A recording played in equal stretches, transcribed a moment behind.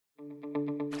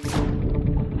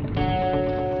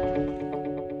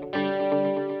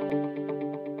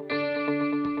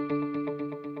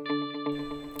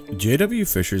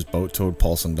JWFishers boat-towed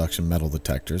pulse induction metal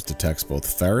detectors detects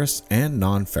both ferrous and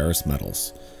non-ferrous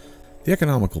metals. The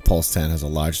economical Pulse 10 has a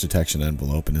large detection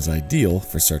envelope and is ideal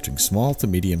for searching small to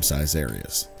medium-sized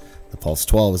areas. The Pulse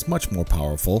 12 is much more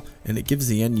powerful, and it gives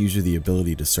the end user the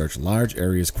ability to search large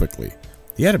areas quickly.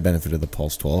 The added benefit of the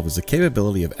Pulse 12 is the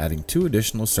capability of adding 2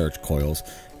 additional search coils.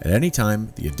 At any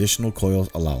time, the additional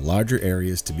coils allow larger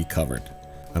areas to be covered.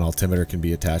 An altimeter can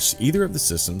be attached to either of the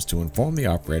systems to inform the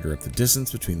operator of the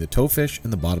distance between the towfish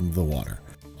and the bottom of the water.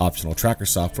 Optional tracker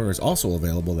software is also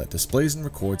available that displays and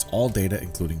records all data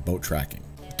including boat tracking.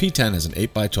 The P10 has an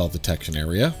 8x12 detection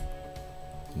area,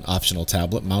 an optional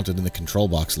tablet mounted in the control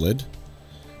box lid,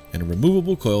 and a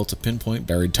removable coil to pinpoint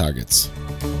buried targets.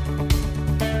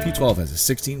 The P12 has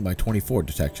a 16x24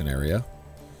 detection area,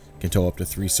 can tow up to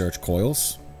 3 search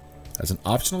coils, has an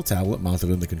optional tablet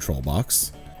mounted in the control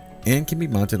box, and can be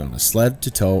mounted on a sled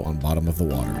to tow on bottom of the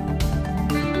water.